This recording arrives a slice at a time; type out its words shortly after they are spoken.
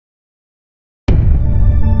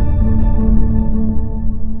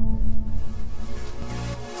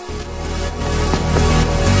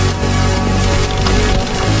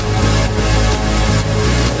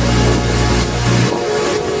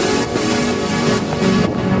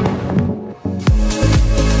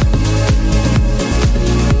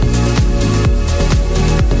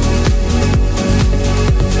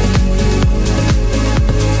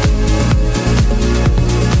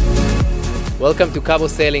Welcome to Cabo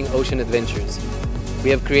Sailing Ocean Adventures. We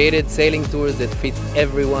have created sailing tours that fit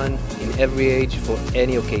everyone in every age for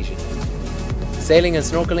any occasion. Sailing and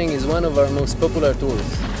snorkeling is one of our most popular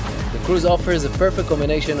tours. The cruise offers a perfect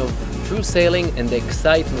combination of true sailing and the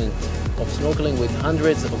excitement of snorkeling with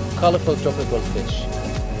hundreds of colorful tropical fish.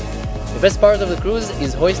 The best part of the cruise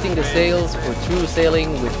is hoisting the sails for true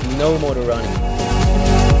sailing with no motor running.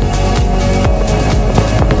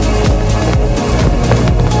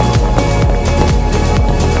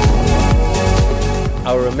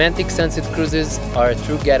 Our romantic sunset cruises are a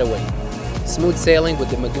true getaway. Smooth sailing with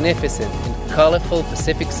the magnificent and colorful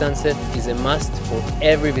Pacific sunset is a must for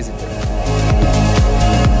every visitor.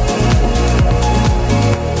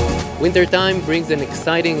 Wintertime brings an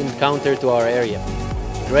exciting encounter to our area.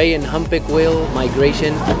 Gray and humpback whale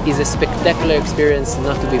migration is a spectacular experience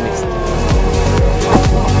not to be missed.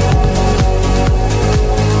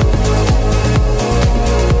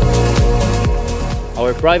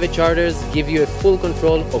 Our private charters give you a full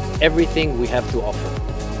control of everything we have to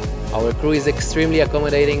offer. Our crew is extremely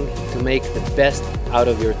accommodating to make the best out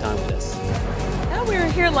of your time with us. Yeah, we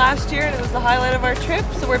were here last year and it was the highlight of our trip,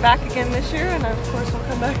 so we're back again this year and of course we'll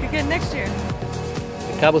come back again next year.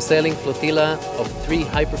 The Cabo Sailing flotilla of 3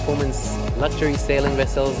 high-performance luxury sailing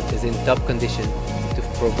vessels is in top condition to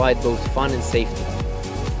provide both fun and safety.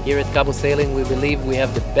 Here at Cabo Sailing we believe we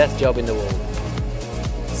have the best job in the world.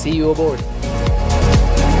 See you aboard!